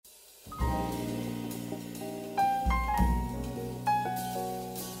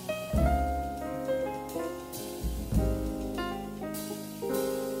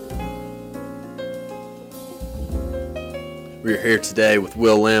We're here today with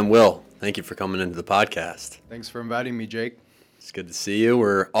Will Lam. Will, thank you for coming into the podcast. Thanks for inviting me, Jake. It's good to see you.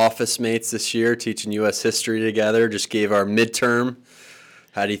 We're office mates this year, teaching U.S. history together. Just gave our midterm.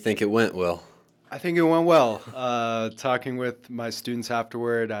 How do you think it went, Will? I think it went well. Talking with my students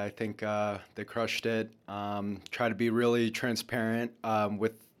afterward, I think they crushed it. Try to be really transparent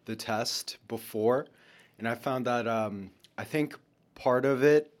with the test before. And I found that I think part of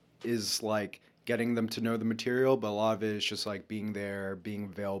it is like getting them to know the material, but a lot of it is just like being there, being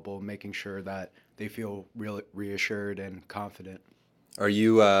available, making sure that they feel really reassured and confident. Are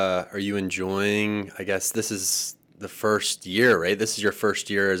you enjoying, I guess this is the first year, right? This is your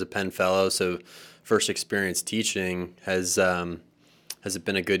first year as a Penn Fellow, so first experience teaching. Has it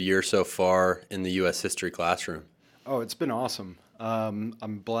been a good year so far in the U.S. history classroom? Oh, it's been awesome.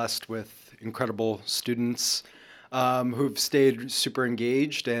 I'm blessed with incredible students who've stayed super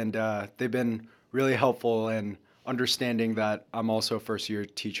engaged, and they've been really helpful in understanding that I'm also a first-year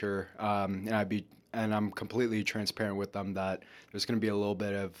teacher, and I'm completely transparent with them that there's going to be a little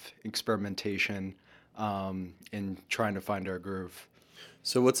bit of experimentation in trying to find our groove.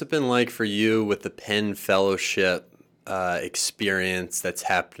 So what's it been like for you with the Penn Fellowship experience that's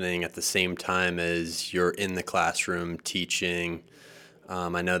happening at the same time as you're in the classroom teaching?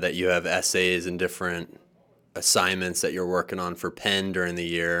 I know that you have essays and different assignments that you're working on for Penn during the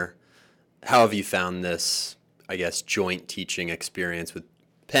year. How have you found this, I guess, joint teaching experience with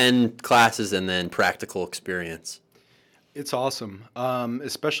Penn classes and then practical experience? It's awesome,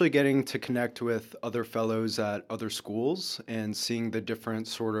 especially getting to connect with other fellows at other schools and seeing the different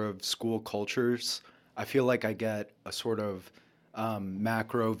sort of school cultures. I feel like I get a sort of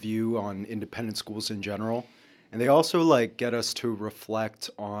macro view on independent schools in general. And they also like get us to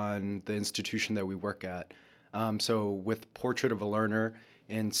reflect on the institution that we work at. So with Portrait of a Learner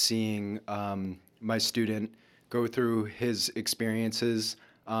and seeing my student go through his experiences,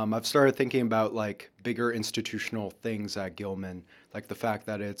 I've started thinking about like bigger institutional things at Gilman, like the fact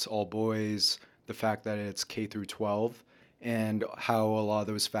that it's all boys, the fact that it's K through 12, and how a lot of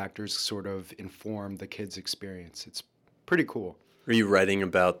those factors sort of inform the kids' experience. It's pretty cool. Are you writing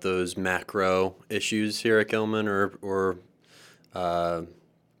about those macro issues here at Gilman or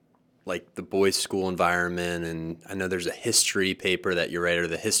like the boys' school environment? And I know there's a history paper that you write, or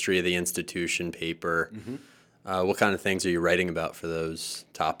the history of the institution paper. Mm-hmm. What kind of things are you writing about for those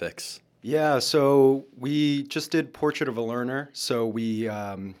topics? Yeah, so we just did Portrait of a Learner. So we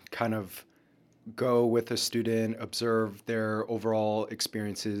kind of go with a student, observe their overall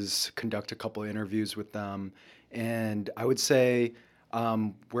experiences, conduct a couple of interviews with them. And I would say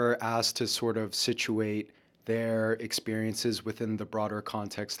we're asked to sort of situate their experiences within the broader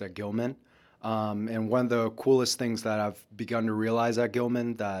context at Gilman. And one of the coolest things that I've begun to realize at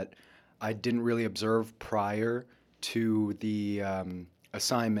Gilman that I didn't really observe prior to the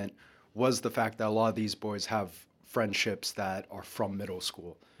assignment was the fact that a lot of these boys have friendships that are from middle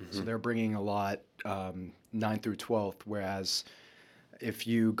school. Mm-hmm. So they're bringing a lot 9 through 12th, whereas if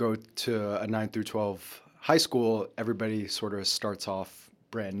you go to a 9 through 12 high school, everybody sort of starts off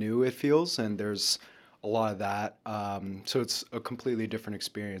brand new, it feels, and there's a lot of that. So it's a completely different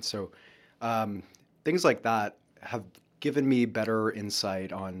experience. So things like that have given me better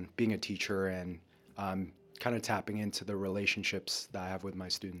insight on being a teacher and kind of tapping into the relationships that I have with my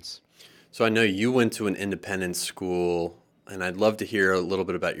students. So I know you went to an independent school, and I'd love to hear a little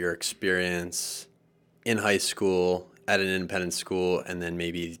bit about your experience in high school at an independent school, and then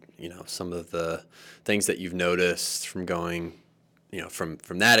maybe, some of the things that you've noticed from going, from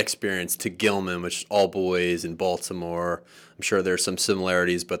that experience to Gilman, which is all boys in Baltimore. I'm sure there's some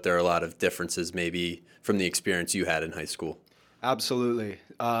similarities, but there are a lot of differences maybe from the experience you had in high school. Absolutely.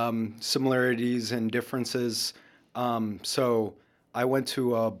 Similarities and differences. So I went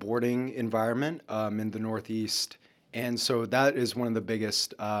to a boarding environment in the Northeast, and so that is one of the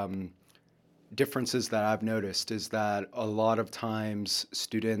biggest differences that I've noticed is that a lot of times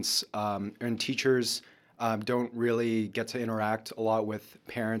students and teachers don't really get to interact a lot with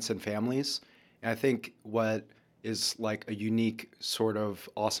parents and families. And I think what is like a unique sort of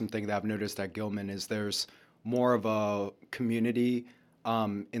awesome thing that I've noticed at Gilman is there's more of a community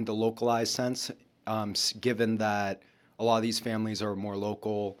in the localized sense, given that a lot of these families are more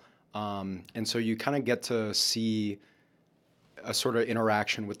local. And so you kind of get to see a sort of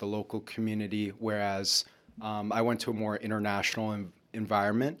interaction with the local community, whereas I went to a more international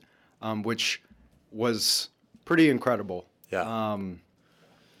environment, which was pretty incredible. Yeah. And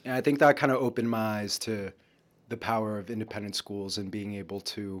I think that kind of opened my eyes to the power of independent schools and being able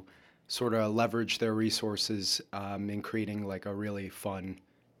to sort of leverage their resources in creating like a really fun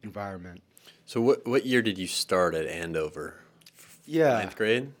environment. So what year did you start at Andover? Yeah. ninth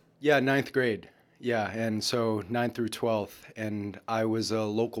grade? Yeah, ninth grade. Yeah, and so ninth through 12th, and I was a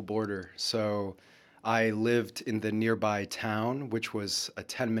local boarder. So I lived in the nearby town, which was a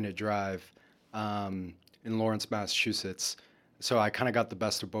 10-minute drive in Lawrence, Massachusetts. So I kind of got the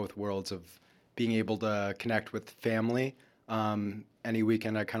best of both worlds of being able to connect with family any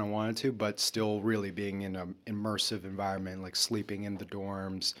weekend I kind of wanted to, but still really being in an immersive environment, like sleeping in the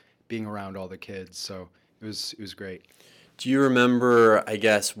dorms, being around all the kids. So it was great. Do you remember, I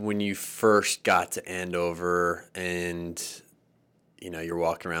guess, when you first got to Andover and, you're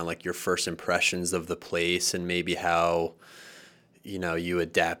walking around, like your first impressions of the place and maybe how, you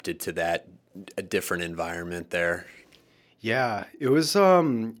adapted to that, a different environment there? Yeah, it was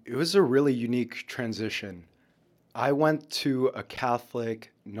a really unique transition. I went to a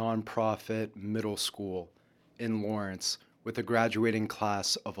Catholic nonprofit middle school in Lawrence with a graduating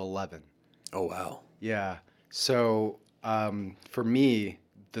class of 11. Oh, wow. Yeah. So for me,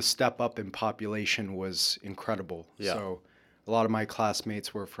 the step up in population was incredible. Yeah. So a lot of my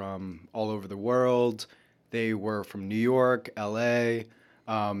classmates were from all over the world. They were from New York, LA,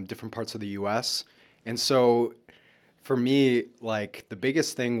 different parts of the US. And so for me, like the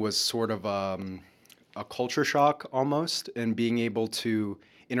biggest thing was sort of a culture shock almost, and being able to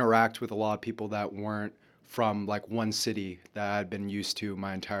interact with a lot of people that weren't from like one city that I'd been used to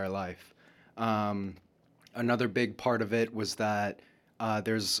my entire life. Um, Another big part of it was that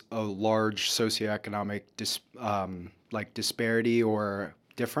there's a large socioeconomic like disparity or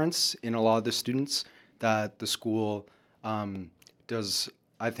difference in a lot of the students that the school does,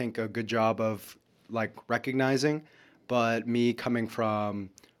 I think, a good job of like recognizing. But me coming from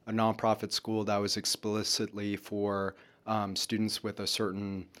a nonprofit school that was explicitly for students with a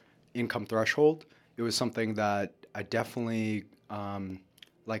certain income threshold, it was something that I definitely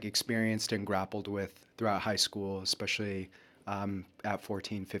like experienced and grappled with throughout high school, especially at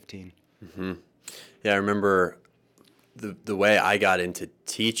 14, 15. Hmm. Yeah, I remember the way I got into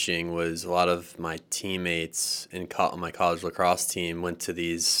teaching was a lot of my teammates in my college lacrosse team went to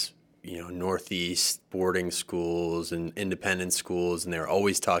these, Northeast boarding schools and independent schools, and they were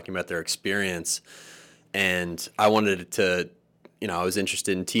always talking about their experience. And I wanted to, I was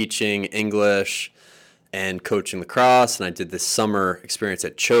interested in teaching English and coaching lacrosse, and I did this summer experience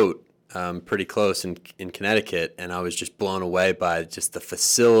at Choate, pretty close in Connecticut, and I was just blown away by just the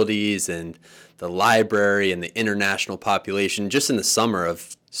facilities and the library and the international population just in the summer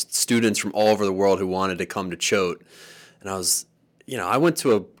of students from all over the world who wanted to come to Choate. And I went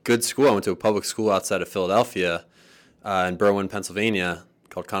to a good school. I went to a public school outside of Philadelphia in Berwyn, Pennsylvania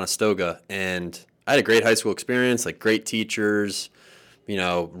called Conestoga, and I had a great high school experience, like great teachers,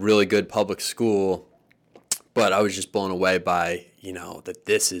 really good public school. But I was just blown away by, that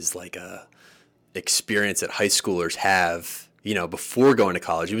this is like a experience that high schoolers have, before going to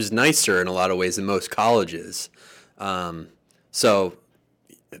college. It was nicer in a lot of ways than most colleges. So,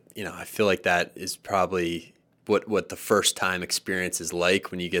 I feel like that is probably what the first time experience is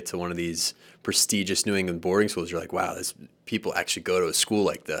like when you get to one of these prestigious New England boarding schools. You're like, wow, people actually go to a school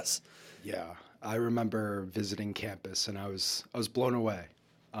like this. Yeah, I remember visiting campus and I was blown away.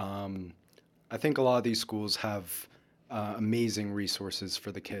 I think a lot of these schools have amazing resources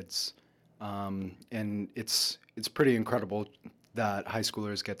for the kids, and it's pretty incredible that high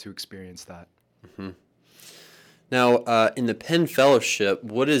schoolers get to experience that. Mm-hmm. Now, in the Penn Fellowship,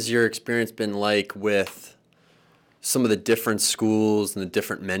 what has your experience been like with some of the different schools and the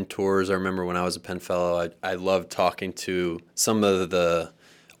different mentors? I remember when I was a Penn Fellow, I loved talking to some of the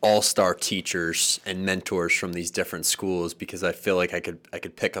all-star teachers and mentors from these different schools because I feel like I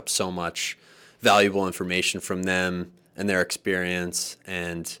could pick up so much valuable information from them and their experience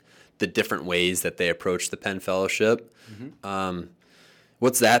and the different ways that they approach the Penn Fellowship. Mm-hmm.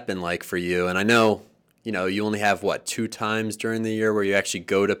 What's that been like for you? And I know, you only have, 2 times during the year where you actually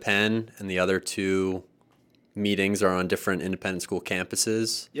go to Penn, and the other 2 meetings are on different independent school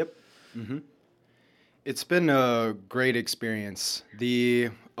campuses. Yep. Mm-hmm. It's been a great experience. The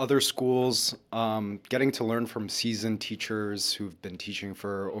other schools, getting to learn from seasoned teachers who've been teaching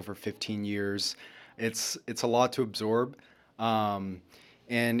for over 15 years, it's a lot to absorb, and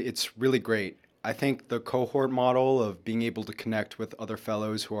it's really great. I think the cohort model of being able to connect with other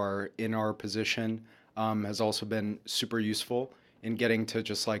fellows who are in our position has also been super useful in getting to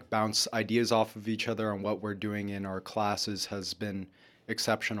just like bounce ideas off of each other on what we're doing in our classes has been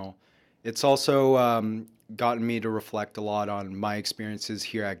exceptional. It's also gotten me to reflect a lot on my experiences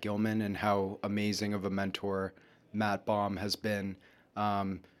here at Gilman and how amazing of a mentor Matt Baum has been.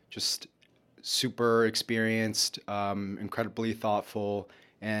 Just super experienced, incredibly thoughtful,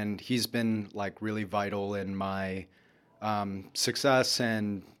 and he's been like really vital in my success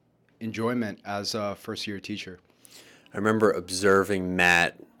and enjoyment as a first-year teacher. I remember observing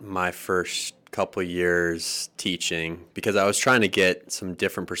Matt my first couple years teaching because I was trying to get some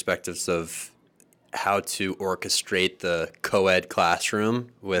different perspectives of how to orchestrate the co-ed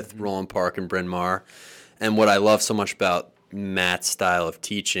classroom with Roland Park and Bryn Mawr. And what I love so much about Matt's style of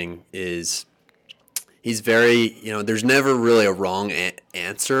teaching is he's very, there's never really a wrong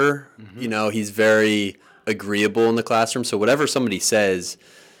answer. He's very agreeable in the classroom. So whatever somebody says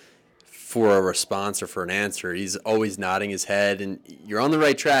for a response or for an answer, he's always nodding his head, and you're on the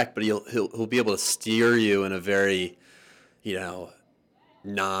right track, but he'll be able to steer you in a very, you're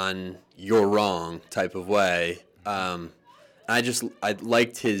wrong type of way. I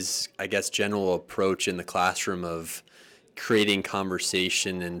liked his, I guess, general approach in the classroom of creating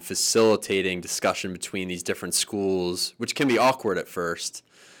conversation and facilitating discussion between these different schools, which can be awkward at first,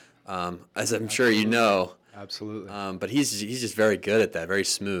 as I'm sure you know. Absolutely. But he's just very good at that, very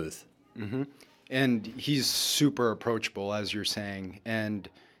smooth. Mm-hmm. And he's super approachable, as you're saying. And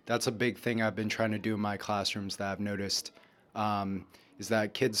that's a big thing I've been trying to do in my classrooms that I've noticed, is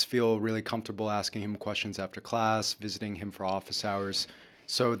that kids feel really comfortable asking him questions after class, visiting him for office hours.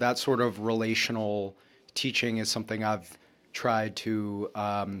 So that sort of relational teaching is something I've tried to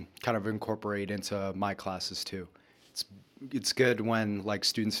kind of incorporate into my classes too. It's good when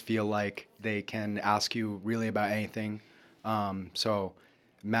students feel like they can ask you really about anything. So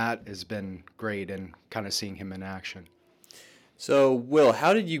Matt has been great in kind of seeing him in action. So, Will,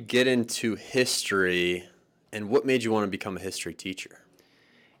 how did you get into history, and what made you want to become a history teacher?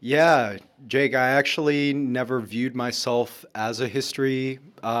 Yeah, Jake, I actually never viewed myself as a history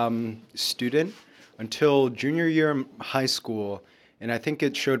student until junior year in high school, and I think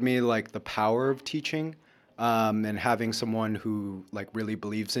it showed me the power of teaching and having someone who really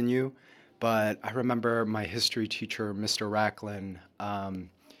believes in you. But I remember my history teacher, Mr. Racklin,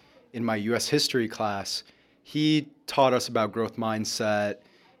 in my U.S. history class, he taught us about growth mindset,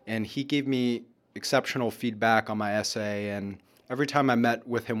 and he gave me exceptional feedback on my essay. And every time I met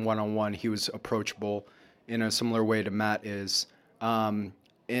with him one-on-one, he was approachable in a similar way to Matt is. And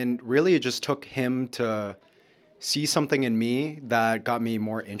really, it just took him to see something in me that got me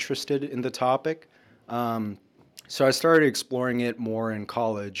more interested in the topic. So I started exploring it more in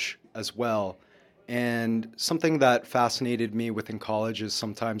college as well. And something that fascinated me within college is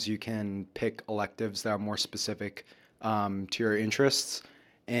sometimes you can pick electives that are more specific to your interests.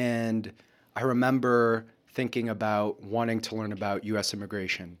 And I remember thinking about wanting to learn about U.S.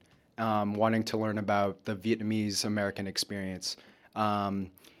 immigration, wanting to learn about the Vietnamese American experience.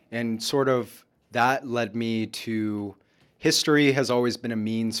 And sort of that led me to history has always been a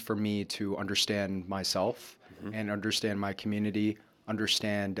means for me to understand myself and understand my community,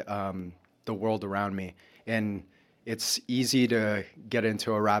 understand the world around me. And it's easy to get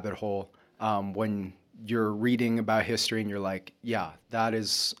into a rabbit hole when you're reading about history and you're like, yeah, that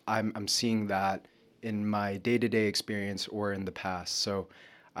is, I'm seeing that in my day-to-day experience or in the past. So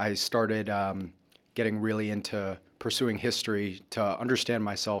I started getting really into pursuing history to understand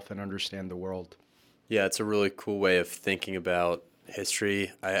myself and understand the world. Yeah, it's a really cool way of thinking about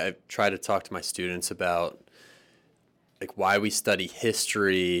history. I try to talk to my students about why we study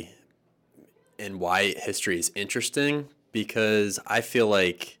history and why history is interesting, because I feel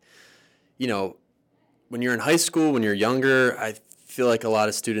like, when you're in high school, when you're younger, I feel like a lot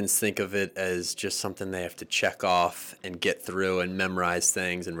of students think of it as just something they have to check off and get through and memorize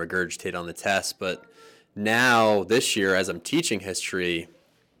things and regurgitate on the test. But now, this year, as I'm teaching history,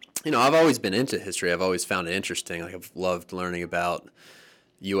 I've always been into history. I've always found it interesting. I've loved learning about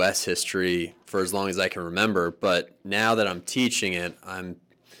U.S. history for as long as I can remember. But now that I'm teaching it, I'm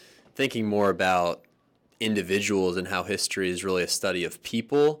thinking more about individuals and how history is really a study of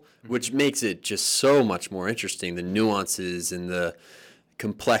people, which makes it just so much more interesting. The nuances and the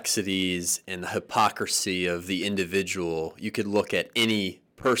complexities and the hypocrisy of the individual. You could look at any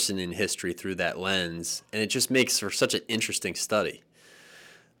person in history through that lens, and it just makes for such an interesting study.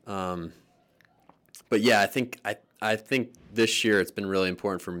 But yeah, I think this year it's been really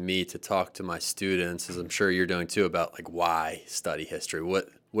important for me to talk to my students, as I'm sure you're doing too, about why study history. What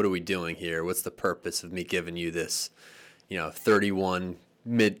are we doing here? What's the purpose of me giving you this, 31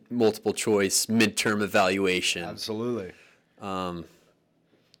 multiple choice midterm evaluation? Absolutely. But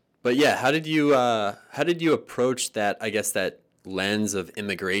yeah, how did you approach that? I guess that lens of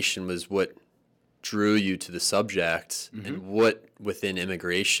immigration was what drew you to the subject, and what within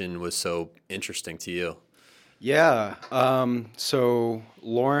immigration was so interesting to you? Yeah. So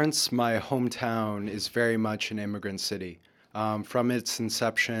Lawrence, my hometown, is very much an immigrant city. From its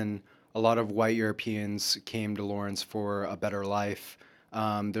inception, a lot of white Europeans came to Lawrence for a better life.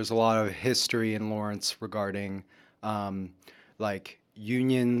 There's a lot of history in Lawrence regarding like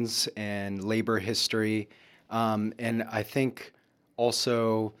unions and labor history. And I think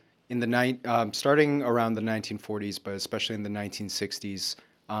also in the starting around the 1940s, but especially in the 1960s,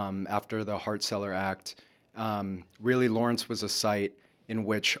 after the Hart-Celler Act, really Lawrence was a site in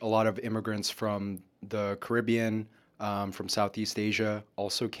which a lot of immigrants from the Caribbean, from Southeast Asia,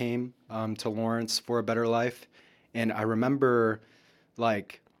 also came to Lawrence for a better life. And I remember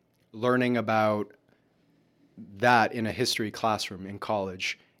like learning about that in a history classroom in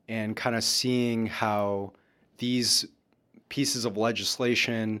college and kind of seeing how these pieces of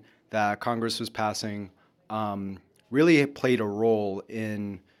legislation that Congress was passing really played a role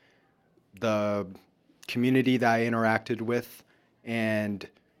in the community that I interacted with. And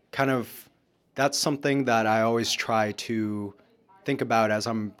kind of that's something that I always try to think about as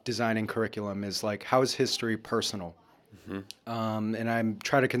I'm designing curriculum is like, how is history personal? And I'm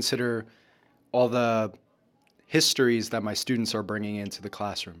trying to consider all the histories that my students are bringing into the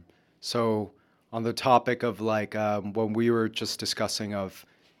classroom. So on the topic of like when we were just discussing of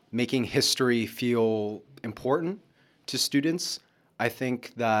making history feel important to students, I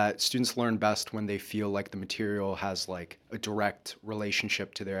think that students learn best when they feel like the material has like a direct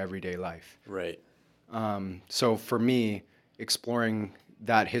relationship to their everyday life. Right. So for me, exploring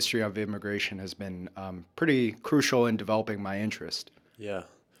that history of immigration has been pretty crucial in developing my interest. Yeah.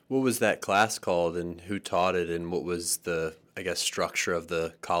 What was that class called, and who taught it, and what was the, I guess, structure of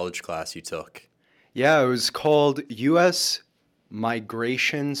the college class you took? Yeah, it was called U.S.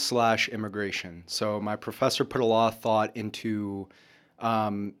 Migration/Immigration. So my professor put a lot of thought into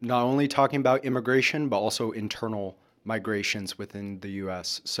not only talking about immigration, but also internal migrations within the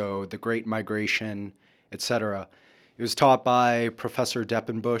U.S. So the Great Migration, etc. It was taught by Professor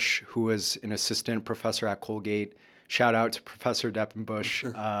Deppenbush, who was an assistant professor at Colgate. Shout out to Professor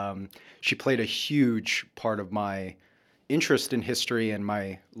Deppenbush. She played a huge part of my interest in history and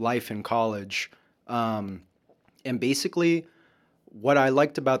my life in college. And basically, what I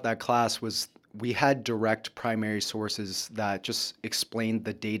liked about that class was we had direct primary sources that just explained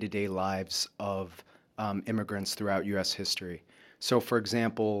the day-to-day lives of immigrants throughout U.S. history. So, for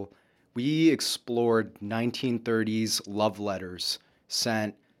example, we explored 1930s love letters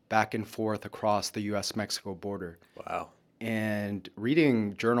sent back and forth across the U.S.-Mexico border. Wow. And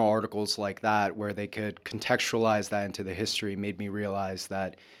reading journal articles like that, where they could contextualize that into the history, made me realize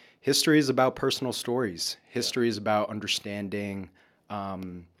that history is about personal stories. History is about understanding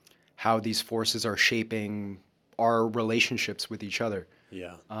how these forces are shaping our relationships with each other.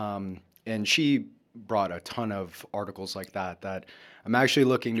 Yeah. And she brought a ton of articles like that I'm actually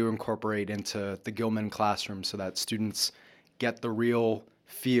looking to incorporate into the Gilman classroom so that students get the real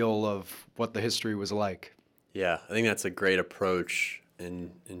feel of what the history was like. Yeah, I think that's a great approach,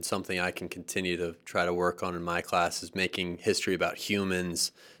 and something I can continue to try to work on in my class is making history about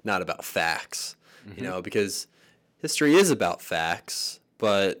humans, not about facts. Mm-hmm. Because history is about facts,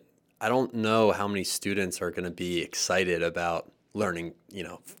 but I don't know how many students are going to be excited about learning,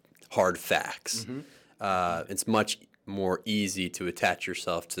 hard facts. Mm-hmm. It's much more easy to attach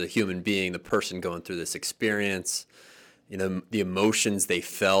yourself to the human being, the person going through this experience, the emotions they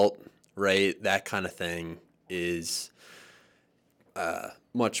felt, right? That kind of thing is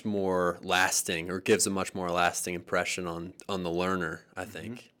much more lasting, or gives a much more lasting impression on the learner, I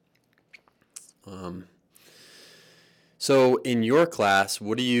think. So in your class,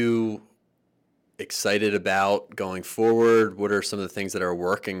 what are you excited about going forward? What are some of the things that are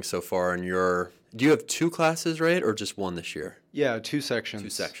working so far in your... Do you have two classes, right, or just one this year? Yeah, two sections. Two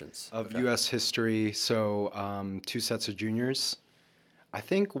sections. Of Okay. U.S. history, so two sets of juniors. I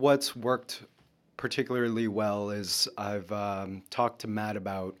think what's worked particularly well is I've talked to Matt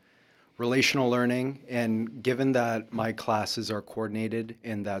about relational learning, and given that my classes are coordinated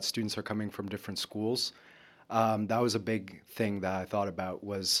and that students are coming from different schools, that was a big thing that I thought about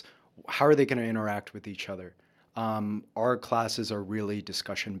was how are they going to interact with each other? Our classes are really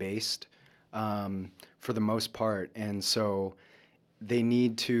discussion-based for the most part, and so we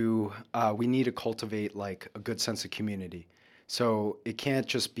need to cultivate like a good sense of community. So it can't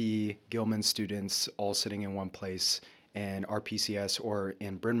just be Gilman students all sitting in one place and RPCS or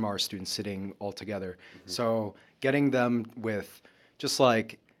in Bryn Mawr students sitting all together. Mm-hmm. So getting them with just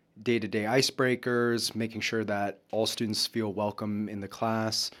like day-to-day icebreakers, making sure that all students feel welcome in the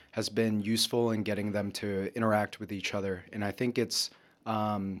class has been useful in getting them to interact with each other. And I think it's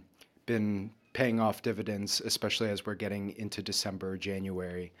been paying off dividends, especially as we're getting into December,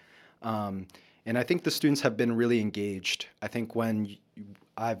 January. And I think the students have been really engaged. I think when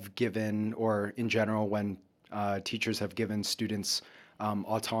I've given, or in general, when teachers have given students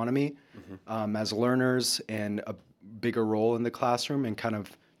autonomy as learners and a bigger role in the classroom and kind of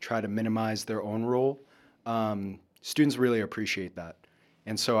try to minimize their own role, students really appreciate that.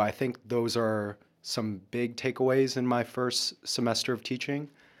 And so I think those are some big takeaways in my first semester of teaching.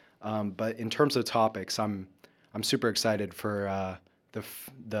 But in terms of topics, I'm super excited for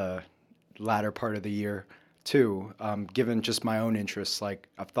the latter part of the year too, given just my own interests. Like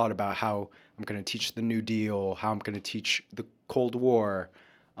I've thought about how I'm going to teach the New Deal, how I'm going to teach the Cold War.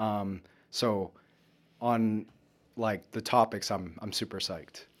 So on like the topics, I'm super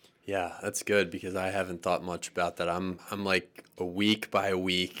psyched. Yeah, that's good because I haven't thought much about that. I'm like a week by a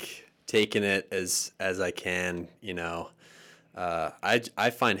week taking it as I can, you know. I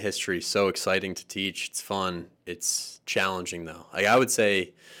find history so exciting to teach. It's fun. It's challenging though. Like I would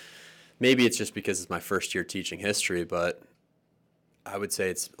say maybe it's just because it's my first year teaching history, but I would say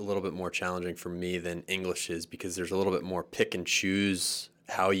it's a little bit more challenging for me than English is because there's a little bit more pick and choose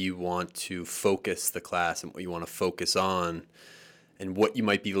how you want to focus the class and what you want to focus on and what you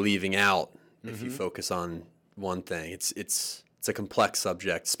might be leaving out if you focus on one thing. It's a complex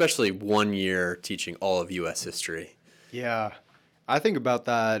subject, especially 1 year teaching all of U.S. history. Yeah, I think about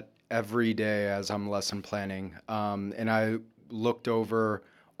that every day as I'm lesson planning. And I looked over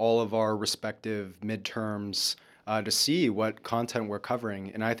all of our respective midterms to see what content we're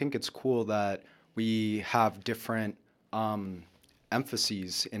covering. And I think it's cool that we have different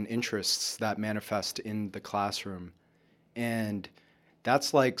emphases and interests that manifest in the classroom. And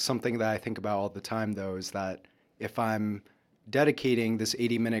that's like something that I think about all the time, though, is that if I'm dedicating this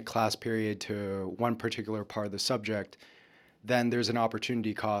 80-minute class period to one particular part of the subject, then there's an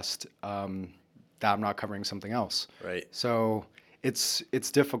opportunity cost that I'm not covering something else. Right. So it's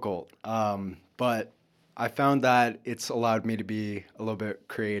difficult, but I found that it's allowed me to be a little bit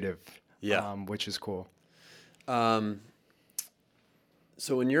creative, which is cool. So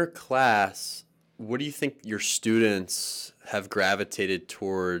in your class, what do you think your students have gravitated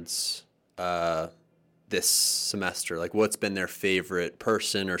towards this semester? Like what's been their favorite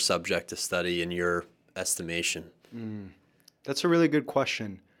person or subject to study in your estimation? That's a really good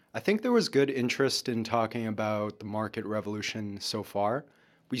question. I think there was good interest in talking about the market revolution so far.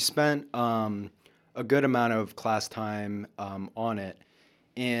 We spent a good amount of class time on it,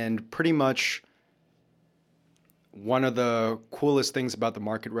 and pretty much one of the coolest things about the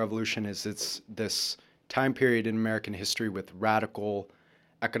market revolution is it's this time period in American history with radical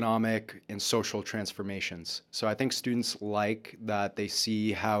economic and social transformations. So I think students like that they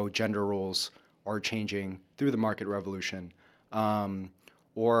see how gender roles are changing through the market revolution,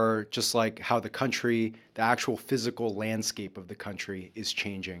 or just like how the country, the actual physical landscape of the country is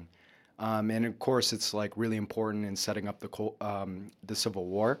changing. And of course, it's like really important in setting up the Civil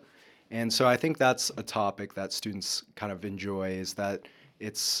War. And so I think that's a topic that students kind of enjoy, is that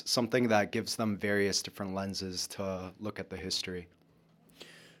it's something that gives them various different lenses to look at the history.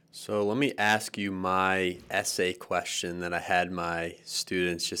 So let me ask you my essay question that I had my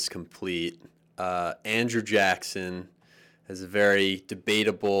students just complete. Andrew Jackson has a very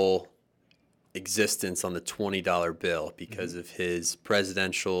debatable existence on the $20 bill because of his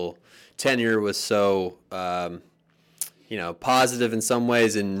presidential tenure was so positive in some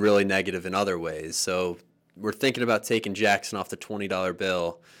ways and really negative in other ways. So we're thinking about taking Jackson off the $20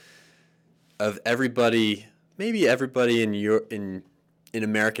 bill. Of everybody, maybe everybody in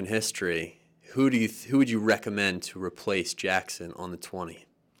American history, who would you recommend to replace Jackson on the 20?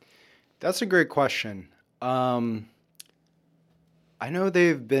 That's a great question. I know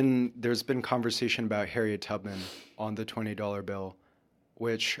there's been conversation about Harriet Tubman on the $20 bill,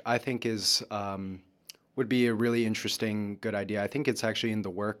 which I think is would be a really interesting, good idea. I think it's actually in the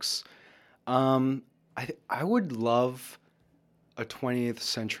works. I would love a 20th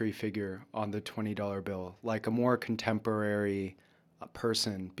century figure on the $20 bill, like a more contemporary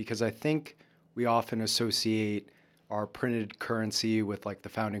person, because I think we often associate our printed currency with like the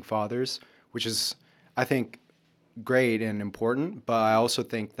founding fathers, which is, I think, great and important, but I also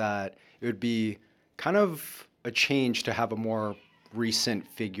think that it would be kind of a change to have a more recent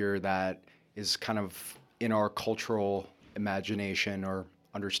figure that is kind of in our cultural imagination or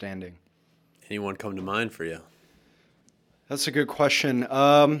understanding. Anyone come to mind for you? That's a good question.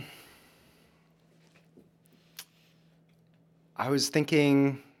 I was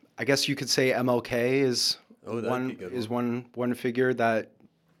thinking, I guess you could say MLK is one figure that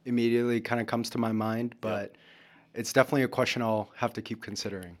immediately kind of comes to my mind, but it's definitely a question I'll have to keep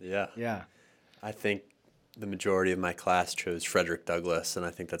considering. Yeah. Yeah. I think the majority of my class chose Frederick Douglass, and I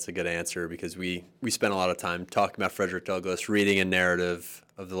think that's a good answer because we spent a lot of time talking about Frederick Douglass, reading a narrative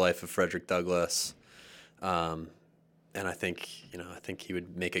of the life of Frederick Douglass, and I think he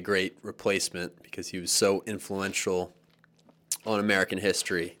would make a great replacement because he was so influential on American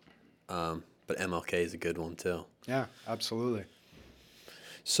history. But MLK is a good one too. Yeah, absolutely.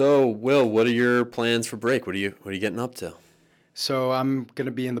 So, Will, what are your plans for break? What are you getting up to? So I'm going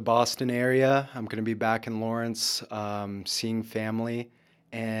to be in the Boston area. I'm going to be back in Lawrence, seeing family.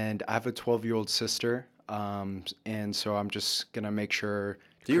 And I have a 12-year-old sister. And so I'm just going to make sure.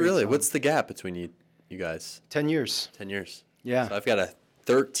 Do you really? What's the gap between you guys? 10 years. 10 years. Yeah. So I've got a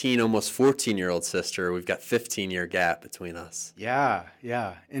 13, almost 14-year-old sister. We've got 15-year gap between us. Yeah,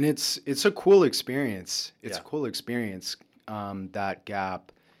 yeah. And it's a cool experience. It's Yeah. a cool experience, that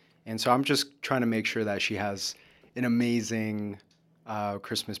gap. And so I'm just trying to make sure that she has an amazing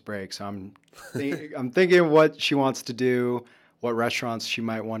Christmas break. So I'm thinking what she wants to do, what restaurants she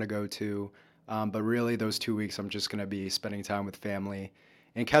might want to go to. But really, those 2 weeks, I'm just going to be spending time with family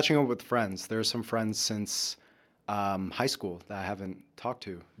and catching up with friends. There are some friends since high school that I haven't talked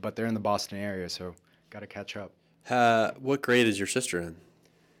to, but they're in the Boston area, so got to catch up. What grade is your sister in?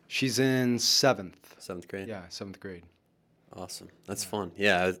 She's in 7th. 7th grade? Yeah, 7th grade. Awesome. That's fun.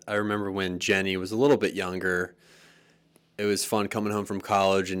 Yeah, I remember when Jenny was a little bit younger. It was fun coming home from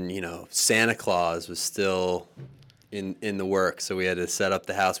college, and Santa Claus was still in the work, so we had to set up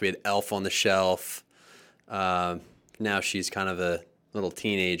the house. We had Elf on the Shelf. Now she's kind of a little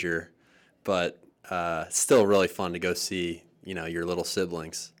teenager, but still really fun to go see your little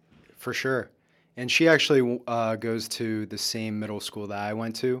siblings. For sure. And she actually goes to the same middle school that I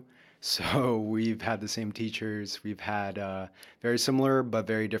went to. So we've had the same teachers. We've had very similar but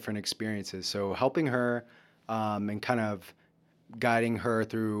very different experiences. So helping her and kind of guiding her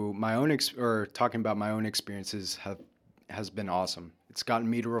through my own or talking about my own experiences has been awesome. It's gotten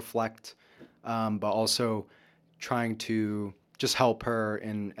me to reflect, but also trying to just help her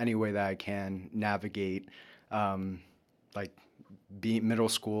in any way that I can navigate, like be middle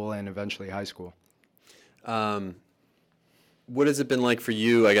school and eventually high school. What has it been like for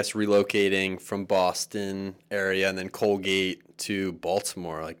you, I guess, relocating from Boston area and then Colgate to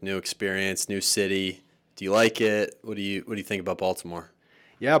Baltimore? Like new experience, new city. Do you like it? What do you think about Baltimore?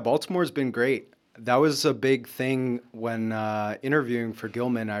 Yeah, Baltimore's been great. That was a big thing when interviewing for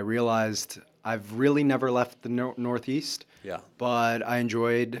Gilman. I realized I've really never left the Northeast. Yeah. But I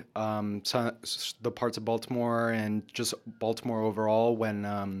enjoyed the parts of Baltimore and just Baltimore overall when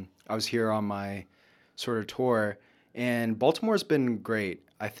I was here on my sort of tour. And Baltimore's been great.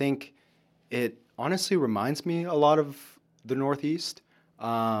 I think it honestly reminds me a lot of the Northeast.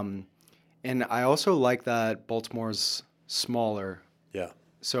 And I also like that Baltimore's smaller. Yeah.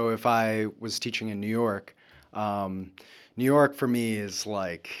 So if I was teaching in New York for me is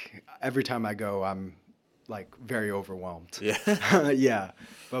like every time I go, I'm like very overwhelmed. Yeah. Yeah.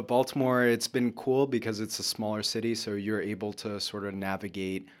 But Baltimore, it's been cool because it's a smaller city, so you're able to sort of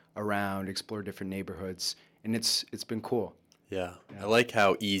navigate around, explore different neighborhoods, and it's been cool. Yeah. I like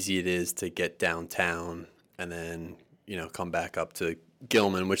how easy it is to get downtown and then, come back up to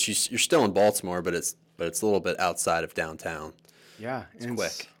Gilman, which you're still in Baltimore, but it's a little bit outside of downtown. Yeah, it's and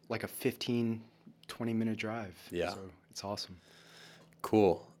quick. It's like a 15, 20-minute drive. Yeah. So it's awesome.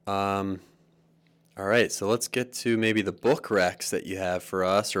 Cool. All right, so let's get to maybe the book recs that you have for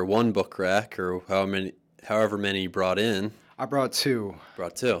us, or one book rec, or however many you brought in. I brought two.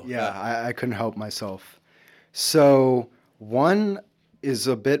 Brought two. Yeah, I couldn't help myself. So one is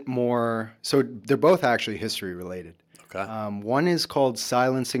a bit more, so they're both actually history related. Okay. One is called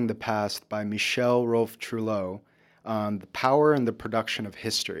Silencing the Past by Michel-Rolph Trouillot, The Power and the Production of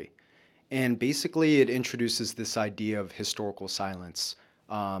History. And basically it introduces this idea of historical silence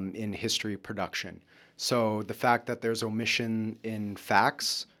in history production. So the fact that there's omission in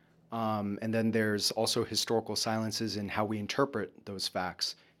facts, and then there's also historical silences in how we interpret those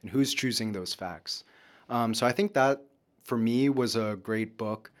facts and who's choosing those facts. So I think that for me was a great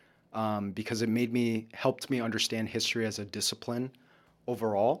book because it helped me understand history as a discipline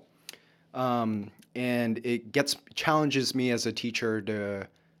overall. And it challenges me as a teacher to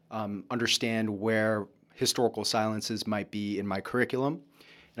understand where historical silences might be in my curriculum.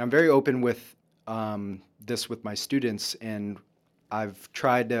 And I'm very open with this with my students, and I've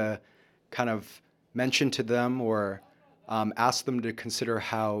tried to kind of mention to them or ask them to consider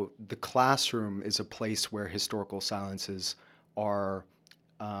how the classroom is a place where historical silences are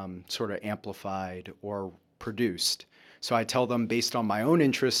sort of amplified or produced. So I tell them based on my own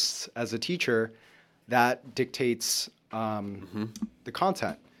interests as a teacher, that dictates the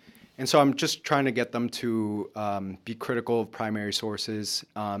content. And so I'm just trying to get them to be critical of primary sources,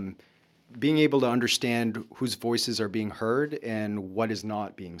 being able to understand whose voices are being heard and what is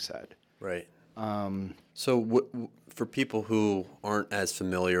not being said. Right. So for people who aren't as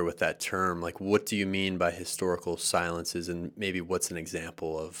familiar with that term, like what do you mean by historical silences, and maybe what's an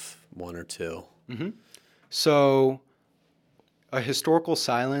example of one or two? So a historical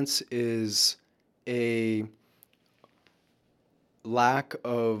silence is a lack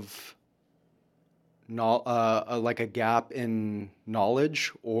of like a gap in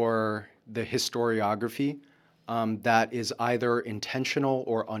knowledge or the historiography that is either intentional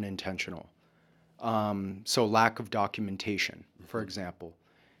or unintentional. So lack of documentation, for example.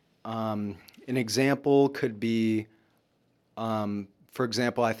 An example could be, for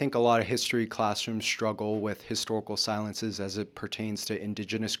example, I think a lot of history classrooms struggle with historical silences as it pertains to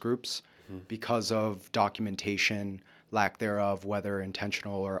indigenous groups because of documentation, lack thereof, whether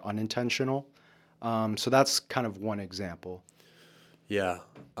intentional or unintentional. So that's kind of one example. Yeah.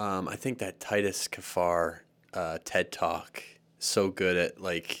 I think that Titus Kaphar TED Talk is so good at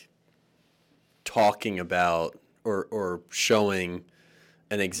like talking about or showing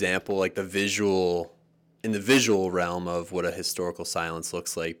an example, like the visual realm of what a historical silence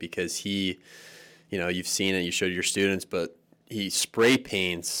looks like, because he, you've seen it, you showed your students, but he spray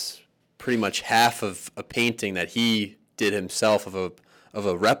paints pretty much half of a painting that he did himself of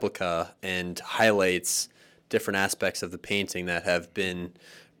a replica, and highlights different aspects of the painting that have been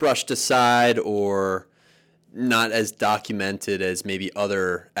brushed aside or not as documented as maybe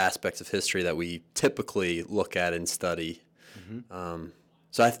other aspects of history that we typically look at and study.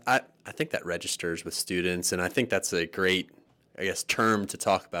 So I think that registers with students, and I think that's a great, I guess, term to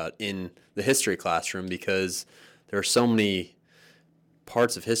talk about in the history classroom, because there are so many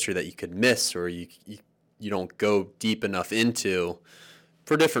parts of history that you could miss, or you don't go deep enough into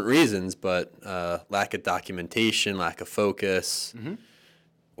for different reasons, but lack of documentation, lack of focus,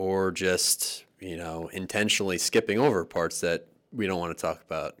 or just intentionally skipping over parts that we don't want to talk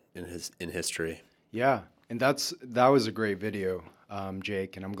about in history. Yeah, and that was a great video,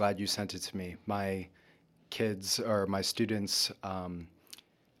 Jake, and I'm glad you sent it to me. My kids or my students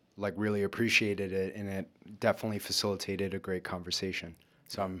like really appreciated it, and it definitely facilitated a great conversation.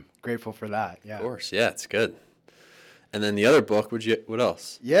 So I'm grateful for that. Yeah. Of course, yeah, it's good. And then the other book, what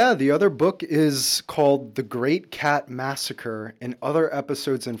else? Yeah, the other book is called The Great Cat Massacre and Other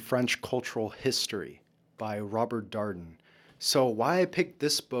Episodes in French Cultural History by Robert Darnton. So why I picked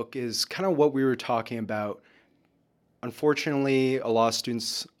this book is kind of what we were talking about. Unfortunately, a lot of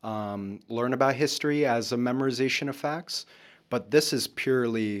students learn about history as a memorization of facts, but this is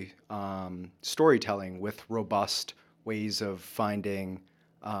purely storytelling with robust ways of finding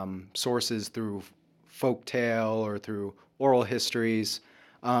sources through folktale or through oral histories.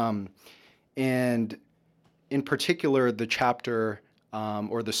 And in particular, the chapter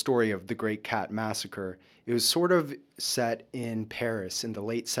or the story of the Great Cat Massacre, it was sort of set in Paris in the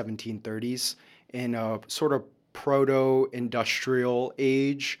late 1730s in a sort of proto-industrial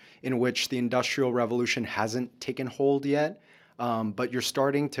age in which the Industrial Revolution hasn't taken hold yet, but you're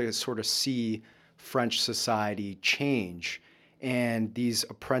starting to sort of see French society change. And these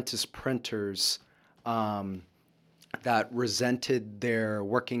apprentice printers that resented their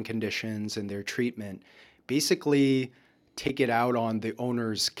working conditions and their treatment basically take it out on the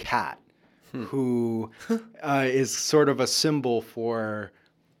owner's cat, who is sort of a symbol for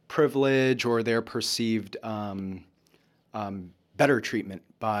privilege or their perceived better treatment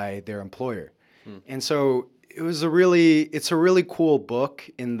by their employer. And so it's a really cool book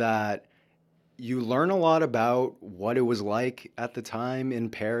in that you learn a lot about what it was like at the time in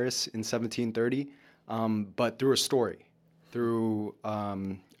Paris in 1730, but through a story,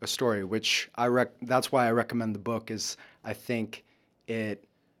 which that's why I recommend the book, is I think it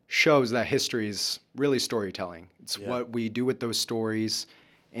shows that history is really storytelling. It's what we do with those stories.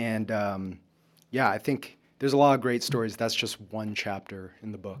 And I think there's a lot of great stories. That's just one chapter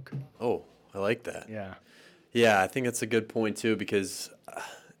in the book. Oh, I like that. Yeah. Yeah, I think that's a good point too, because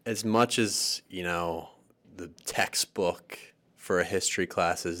as much as, the textbook for a history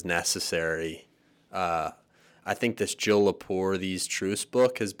class is necessary, I think this Jill Lepore, These Truths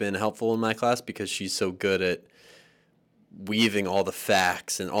book has been helpful in my class, because she's so good at weaving all the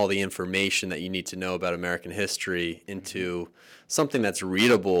facts and all the information that you need to know about American history into something that's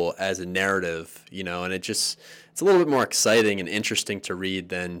readable as a narrative, and it's a little bit more exciting and interesting to read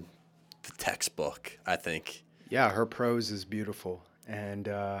than the textbook, I think. Yeah, her prose is beautiful, and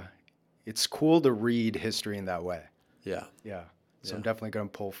it's cool to read history in that way. Yeah. Yeah. So I'm definitely going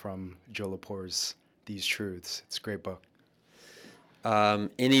to pull from Jill Lepore's These Truths. It's a great book.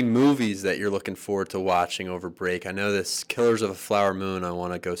 Any movies that you're looking forward to watching over break? I know this Killers of a Flower Moon I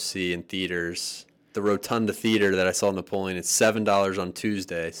want to go see in theaters. The Rotunda Theater that I saw in Napoleon, it's $7 on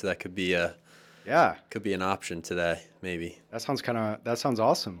Tuesday, so that could be an option today, maybe. That sounds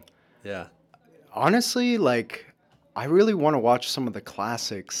awesome. Yeah. Honestly, like, I really want to watch some of the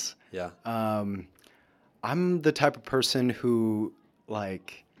classics. Yeah. I'm the type of person who,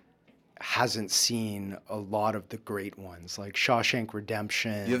 like, hasn't seen a lot of the great ones, like Shawshank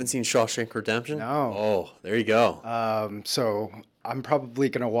Redemption. You haven't seen Shawshank Redemption? No. Oh, there you go. So I'm probably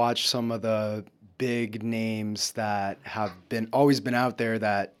going to watch some of the big names that have always been out there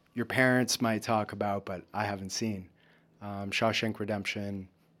that your parents might talk about, but I haven't seen. Shawshank Redemption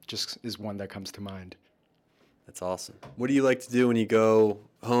just is one that comes to mind. That's awesome. What do you like to do when you go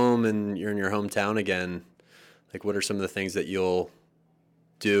home and you're in your hometown again? Like, what are some of the things that you'll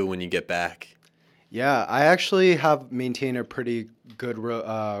do when you get back? Yeah, I actually have maintained a pretty good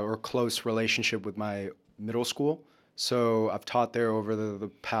or close relationship with my middle school. So I've taught there over the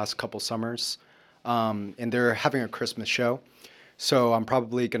past couple summers, and they're having a Christmas show. So I'm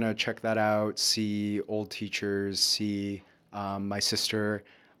probably going to check that out, see old teachers, see my sister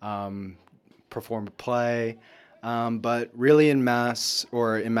perform a play. But really in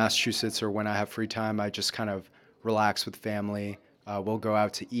Massachusetts, or when I have free time, I just kind of relax with family. We'll go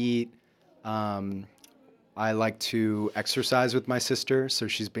out to eat. I like to exercise with my sister, so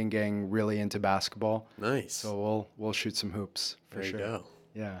she's been getting really into basketball. Nice. So we'll shoot some hoops for sure. There you go.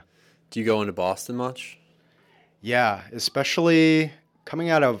 Yeah. Do you go into Boston much? Yeah, especially coming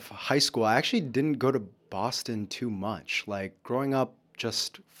out of high school. I actually didn't go to Boston too much. Like growing up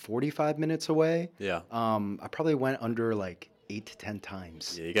just 45 minutes away. Yeah. I probably went under like 8 to 10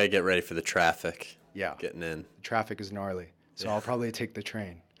 times. Yeah, you got to get ready for the traffic. Yeah. Getting in. The traffic is gnarly. So I'll probably take the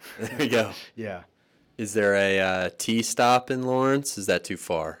train. There you go. Yeah. Is there a T stop in Lawrence? Is that too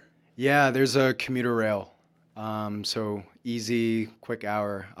far? Yeah, there's a commuter rail. So easy, quick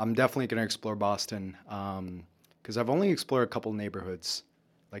hour. I'm definitely going to explore Boston because I've only explored a couple neighborhoods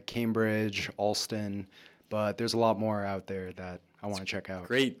like Cambridge, Allston, but there's a lot more out there that I want to check out.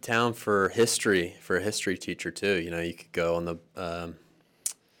 Great town for history, for a history teacher too. You know, you could go on the,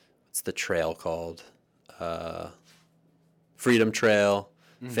 what's the trail called? Freedom Trail,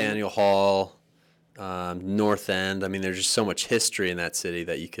 Faneuil Hall, North End. I mean, there's just so much history in that city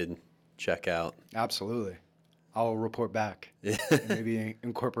that you could check out. Absolutely. I'll report back. Yeah. And maybe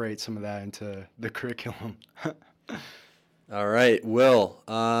incorporate some of that into the curriculum. All right, Will,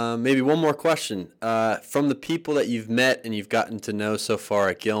 maybe one more question. From the people that you've met and you've gotten to know so far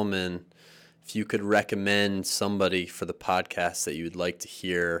at Gilman, if you could recommend somebody for the podcast that you would like to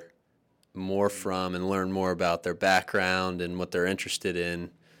hear more from and learn more about their background and what they're interested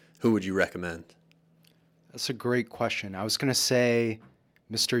in, who would you recommend? That's a great question. I was going to say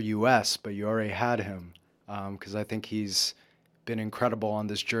Mr. US, but you already had him because I think he's been incredible on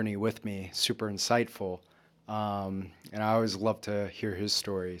this journey with me, super insightful. And I always love to hear his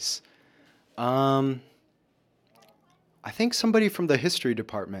stories. I think somebody from the history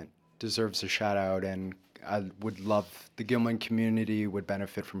department deserves a shout out, and I would love the Gilman community would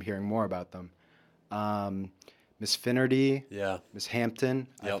benefit from hearing more about them. Miss Finnerty, Yeah. Miss Hampton,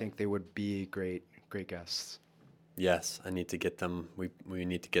 Yep. I think they would be great guests. Yes, I need to get them. We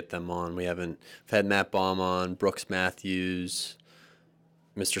need to get them on. We've had Matt Baum on, Brooks Matthews,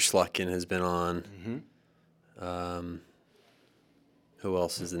 Mr. Slutkin has been on. Who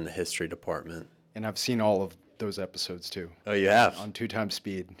else is in the history department? And I've seen all of those episodes too. Oh, you have? On 2x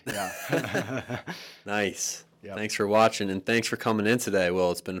speed. Yeah. Nice. Yep. Thanks for watching, and thanks for coming in today,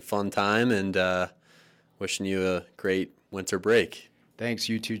 Will. It's been a fun time, and wishing you a great winter break. Thanks,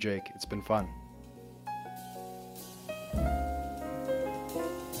 you too, Jake. It's been fun.